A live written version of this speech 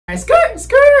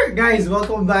Skirt! Guys,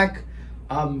 welcome back.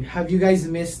 Have you guys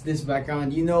missed this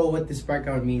background? You know what this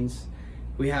background means.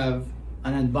 We have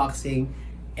an unboxing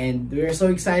and we're so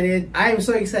excited. I am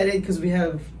so excited because we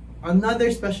have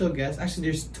another special guest. Actually,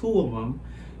 there's two of them.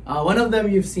 One of them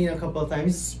you've seen a couple of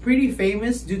times. It's pretty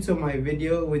famous due to my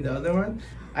video with the other one.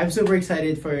 I'm super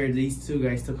excited for these two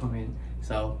guys to come in.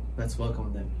 So let's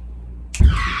welcome them.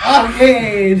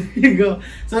 Okay, there you go.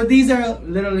 So these are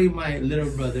literally my little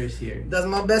brothers here. That's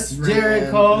my best friend.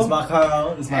 Jericho. It's my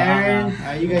Carl. It's my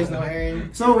Aaron. You guys know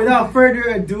Aaron. So without further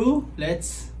ado,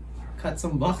 let's cut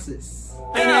some boxes.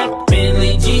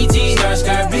 Bentley GT,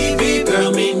 skirt, BB,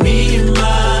 girl, meet me in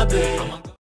my bed.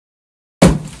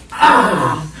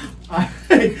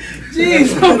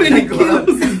 Jeez, how many kilos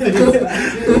is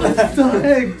this? What the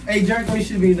heck? Hey, Jericho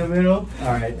should be in the middle.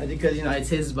 Alright. Because, you know, it's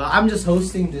his, but I'm just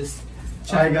hosting this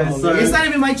channel. Alright, guys, sorry. It's not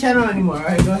even my channel anymore.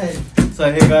 Alright, go ahead.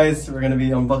 So, hey guys, we're gonna be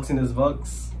unboxing this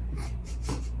box.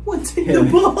 What's in the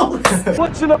box?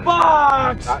 What's in the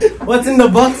box? What's in the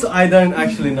box? I don't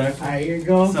actually know. Alright, here you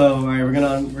go. So, alright,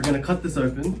 we're gonna cut this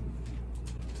open.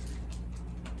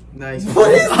 Nice. What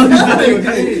is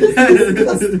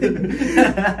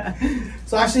that?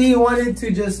 So actually he wanted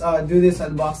to just do this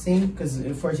unboxing because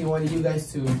first he wanted you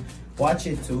guys to watch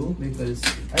it too, because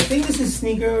I think this is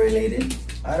sneaker related.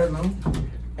 I don't know.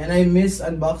 And I miss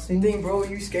unboxing. Dang, bro,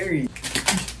 you scary.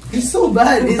 He's so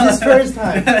bad. It's his first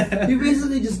time. You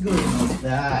basically just go like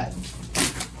that.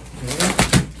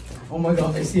 Okay. Oh my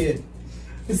god, I see it.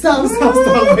 Stop, wait.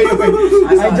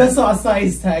 I just saw a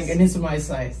size tag and it's my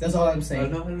size. That's all I'm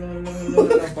saying. No.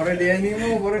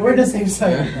 We're the same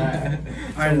size.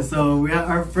 Alright, so we have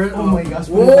our first. Oh my gosh.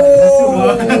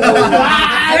 Whoa!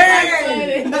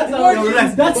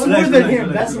 That's more than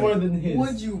him. That's more than his.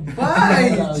 What'd you buy?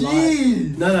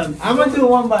 Jeez. No. I'm gonna do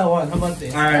one by one. How about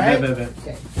this? Alright, bet.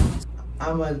 Okay.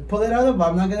 I'm gonna pull it out, but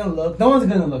I'm not gonna look. No one's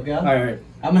gonna look, yeah? Alright.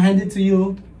 I'm gonna hand it to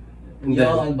you. And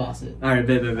Y'all unbox it. Alright,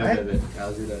 bet.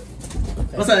 I'll do that.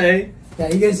 What's up, eh? Yeah,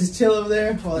 you guys just chill over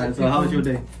there. Alright, so how was your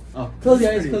day? Oh, close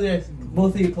your eyes.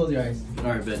 Both of you close your eyes.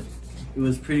 Alright, bet. It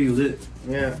was pretty lit.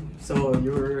 Yeah, so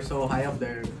you were so high up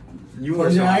there. You were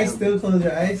Close so your high eyes, up. still close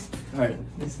your eyes. Alright.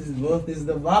 This is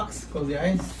the box. Close your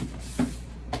eyes.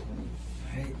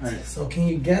 Alright. So can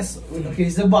you guess? Okay,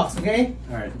 it's the box, okay?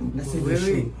 Alright. Let's see the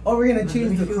Really? shoe. Oh, we're gonna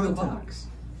change the feel the content. box.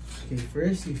 Okay,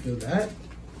 first you feel that.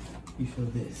 You feel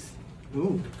this.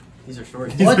 Ooh. These are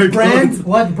short. These are What brand? good.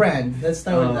 What brand? Let's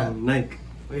start with that. Nike.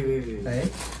 Wait. Okay.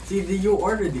 See, you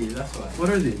ordered these, that's why. What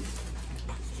are these?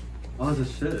 Oh, the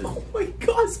shit. Oh my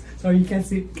gosh! Sorry, you can't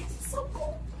see. It's so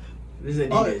cool. This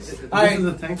is Oh, Adidas. this Alright. is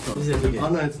a tank top. This is Adidas. Oh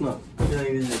no, it's not. I feel like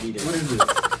this is Adidas. What is this?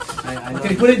 I know.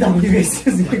 Okay, put it down, you guys.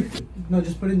 No,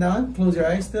 just put it down. Close your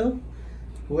eyes still.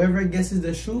 Whoever guesses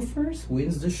the shoe first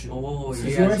wins the shoe. Oh, This yeah.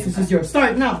 is yours. This is yours.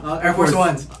 Start now. Air Force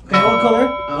Ones. Okay, what color?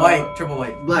 White, triple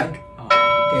white. Black.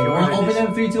 Okay, ordered open this.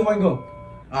 them. 3, 2, 1, go.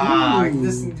 Ah, Ooh.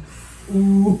 this.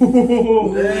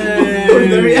 Ooh. Hey.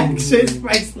 The reaction is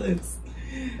priceless.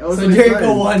 That was So so Jericho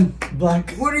exciting. won.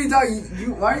 Black. What are you talking?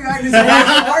 Why are you acting so much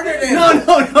harder than? No.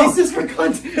 This is for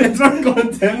content. It's for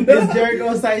content. It's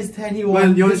Jericho size 10. He won.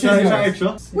 Well, you want This to is try yours.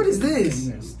 extra? What is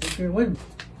this? Sticker. What?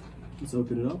 Let's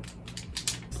open it up.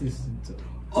 This is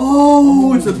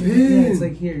Oh, it's a pin. Yeah, it's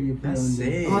like here. You put That's on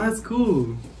there. sick. Oh, that's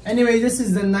cool. Anyway, this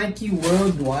is the Nike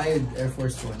Worldwide Air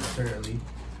Force One, apparently.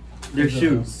 Their Those are-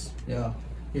 shoes. Yeah,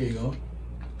 here you go.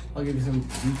 I'll give you some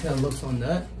detailed looks on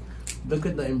that. Look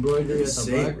at the embroidery at the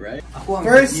Sick, back. Right? Ako ang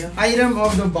First idea. item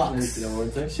of the Let me box. see that one more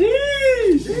time.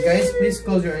 Sheesh. You guys, please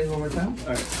close your eyes one more time.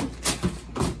 Alright.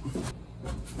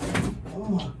 Oh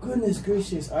my goodness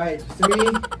gracious. Alright,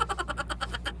 3.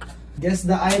 Guess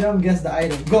the item, Go!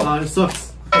 It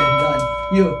sucks. Okay, done.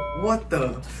 You. What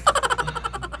the?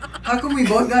 How come we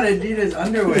both got Adidas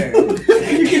underwear?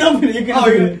 You can open it,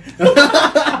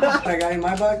 I got in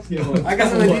my box. Yo, I got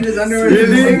some what? Adidas underwear. Really?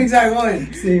 The same exact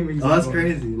one. Same exact Oh, that's one.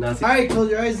 crazy. Now, see- Alright, close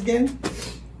your eyes again.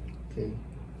 Okay.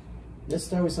 Let's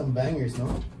start with some bangers,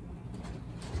 no?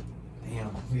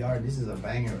 Damn, this is a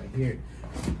banger right here.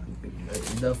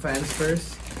 The fans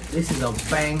first. This is a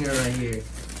banger right here.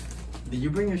 Did you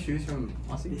bring your shoes from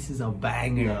Aussie? This is a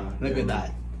banger. Nah, Look yeah, at man.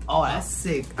 that. Oh, that's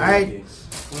sick. Okay. Alright,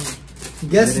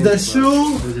 guess the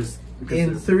shoe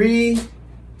in 3,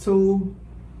 2,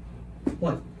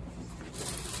 1.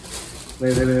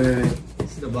 Wait.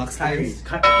 This is the box guys.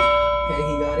 Cut. Okay,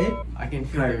 he got it. I can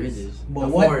feel the Kyries. ridges. But The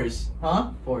what? fours. Huh?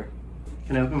 4.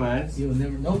 Can I open my eyes? You'll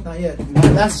never know. Not yet.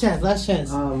 Last chance.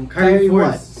 Kyrie Kyrie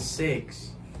what? 4s. 6.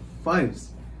 5s.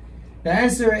 The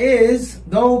answer is,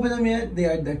 don't open them yet. They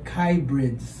are the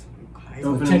hybrids.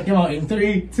 So Open check it. them out in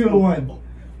 3, 2, 1.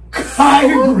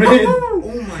 Hybrid.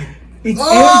 Oh my. It's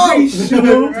Oh! every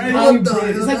shoe. Right. hybrid. What the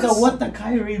It's hell? like the That's- what the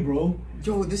Kyrie, bro.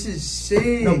 Yo, this is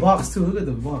sick. The box too. Look at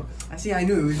the box. I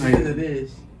knew it was Right. because of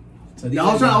this. So these Yeah,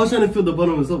 I was are trying to feel the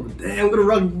bottom myself, but damn, I'm gonna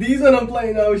rock these when I'm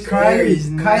playing now. Kyrie's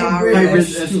Kyrie Hybrid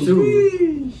S2.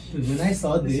 S2. Dude, when I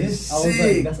saw This this, is I was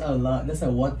sick. like, that's a lot. That's a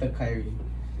what the Kyrie.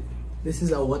 This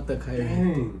is a what the Kyrie.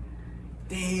 Dang.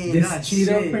 Dang, This that's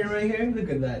cheetah sick. print right here. Look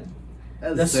at that.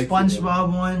 That's The sexy,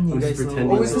 SpongeBob one. You I'm guys just know. pretending.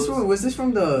 What was this one? Was this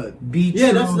from the Beach.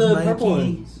 Yeah, that's Road, the Nike. purple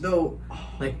one. the?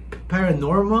 Like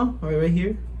Paranormal, right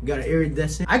here. Got an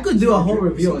iridescent. I could do a whole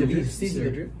review on these. These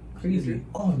are crazy.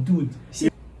 Oh, dude.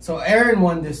 So Aaron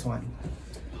won this one.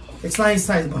 It's not his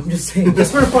size, but I'm just saying,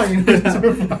 just for fun, you know, just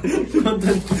for fun.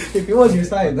 If it was your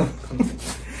size, though.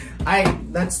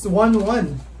 That's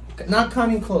 1-1. Not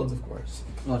counting clothes, of course.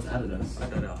 Oh, it's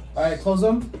Adidas. All right, close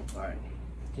them. All right.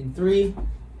 In 3,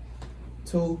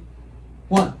 2,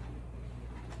 1.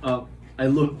 I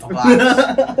looked.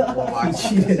 Box.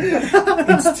 Cheated.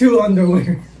 It's 2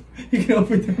 underwear. You can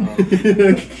open them.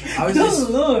 I was Don't just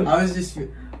look. I was just.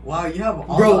 Wow, you have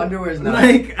all Bro, the underwears now.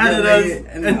 like Yeah, Adidas,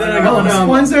 and then I Oh, got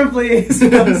sponsor, please.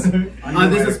 Sponsor.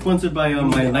 This is sponsored by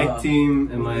my Nike team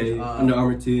and my Under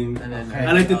Armour team. And then, Okay.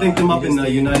 I like to think them up in the Adidas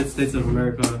team. United States of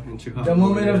America in Chicago. The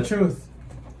moment of Yeah. truth.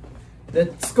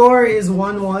 The score is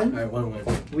 1-1. Alright,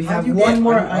 1-1. We How'd have you one get-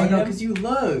 more oh, no, item. because you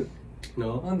look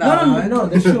No. on No, that no, one. no,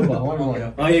 the shoe ball. 1-1.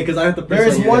 Okay. Oh yeah, because I have to. There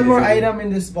is press one more yeah, item in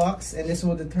this box, and this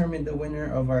will determine the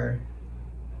winner of our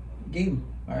game.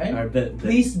 Alright? Alright, bet.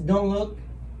 Please don't look.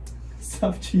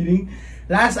 Stop cheating.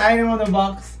 Last item on the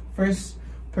box. First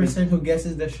person who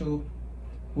guesses the shoe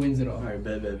wins it all. Alright,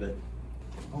 bet.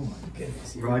 Oh my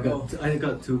goodness. Here Bro, we I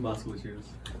got 2 basketball shoes.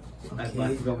 I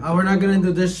Okay. forgot what We're not gonna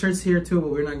do this shirts here too, but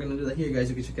we're not gonna do that here, guys.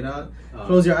 You can check it out. Oh.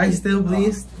 Close your eyes still,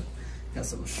 please. Got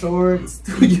some shorts.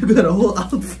 Dude, you got a whole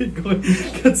outfit going.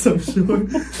 Got some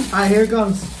shorts. Alright, here it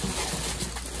comes.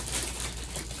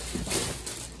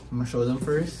 I'm gonna show them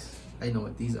first. I know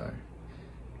what these are.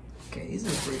 Okay, these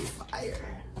are pretty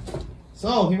fire.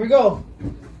 So, here we go.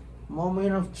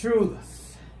 Moment of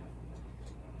truth.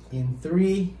 In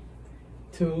 3,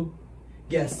 2,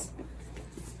 guess.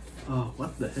 Oh,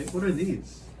 what the heck? What are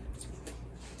these?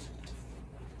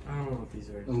 I don't know what these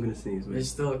are. I'm gonna sneeze. It's Wait.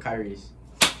 still Kyrie's.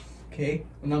 Okay,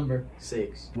 a number.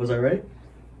 6. Was I right?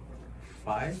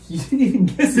 5? You didn't even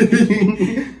guess it.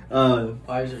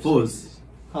 5s or 4s. 6s?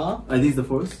 Huh? Are these the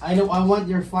 4s? I want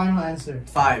your final answer.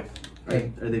 5.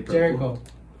 Okay, Are they purple? Jericho.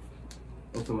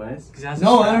 Open my eyes. 'Cause it has a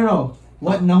No, strap. I don't know.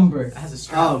 What number? It has a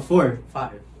strap. Oh, 4.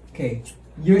 5. Okay,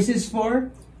 yours is 4.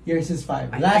 Yours is 5.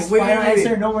 I Last think- wait, final wait, wait.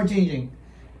 answer. No more changing.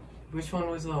 Which one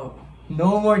was the?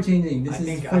 No more changing. This I is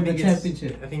think for the it's-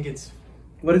 championship. I think it's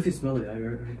What if you smell it? I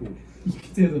heard me. You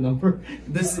can say the number.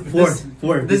 this. 4. This,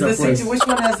 4. this, These are the 6. 4s. Which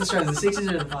one has the straps? The 6s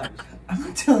or the 5s? I'm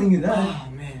not telling you that. Oh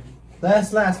man.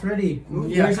 Last, ready.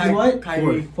 Yeah, Yours is what?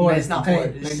 Kyrie. 4. No, it's not Okay, 4.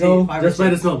 let It's go. 5 Just or by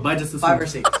the 6. smell. Buy just the 5 smell. or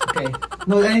 6. Okay.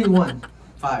 No, any one.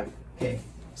 5. Okay.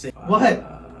 6. What?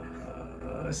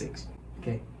 6.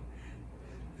 Okay.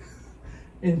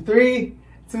 In 3,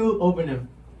 2, open them.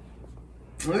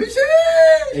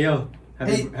 Hey yo,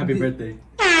 happy Hey, happy the- birthday.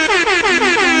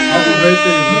 Happy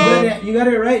birthday, You got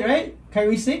it right?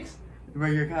 Kyrie 6? Bro,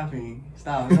 you're copying.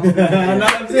 Stop. bro.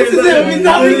 I'm serious. This is it. We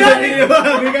got it.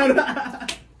 We got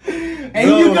it. And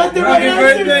you got the right happy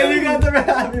answer. birthday. You got the right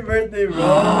happy birthday,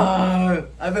 bro.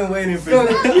 I've been waiting for Go.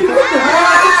 this.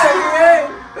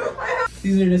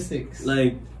 These are the 6.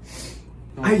 Like,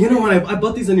 you know what? I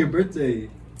bought these on your birthday.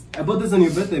 I bought this on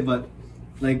your birthday, but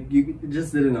like you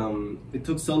just didn't. It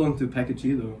took so long to package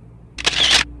you though.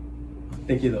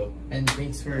 Thank you though. And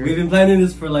thanks for We've been planning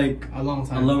this for like a long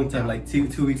time. a long time, Yeah. like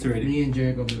two weeks already. Me and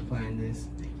Jericho have been planning this,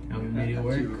 and we made it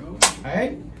work. You,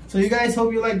 Alright? So you guys,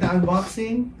 hope you liked the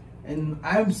unboxing. And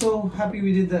I'm so happy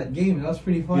we did that game. That was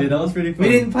pretty fun. Yeah, that was pretty fun.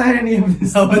 We didn't plan any of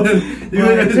this No, stuff, but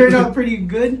but it turned out pretty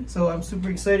good. So I'm super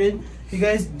excited. You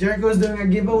guys, Jericho's doing a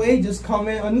giveaway. Just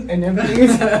comment on and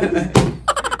everything.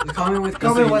 Comment with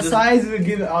Comment what just- size we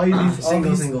give all you these. all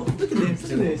Single, these- single. Look at this.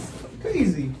 Look at this.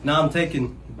 Crazy. Now I'm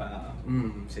taking. Wow.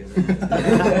 Say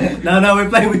that. No, we're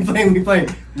playing.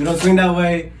 We don't swing that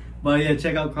way. But yeah,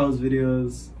 check out Carl's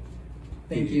videos.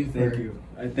 Thank you. Thank you.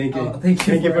 I thank you. Thank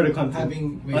you for the content.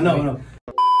 having. No.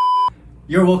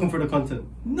 You're welcome for the content.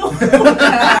 No.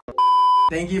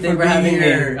 Thank you Thank for you having for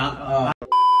your.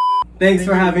 Thanks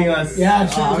for having us. Yeah,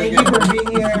 sure. Oh, Thank okay. you for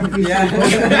being here. Appreciate Yeah.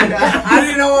 it. I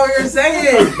didn't know what you were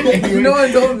saying. No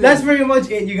one told me. That's pretty much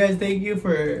it, you guys. Thank you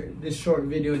for this short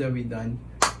video that we done,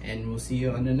 and we'll see you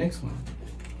on the next one.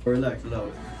 Relax.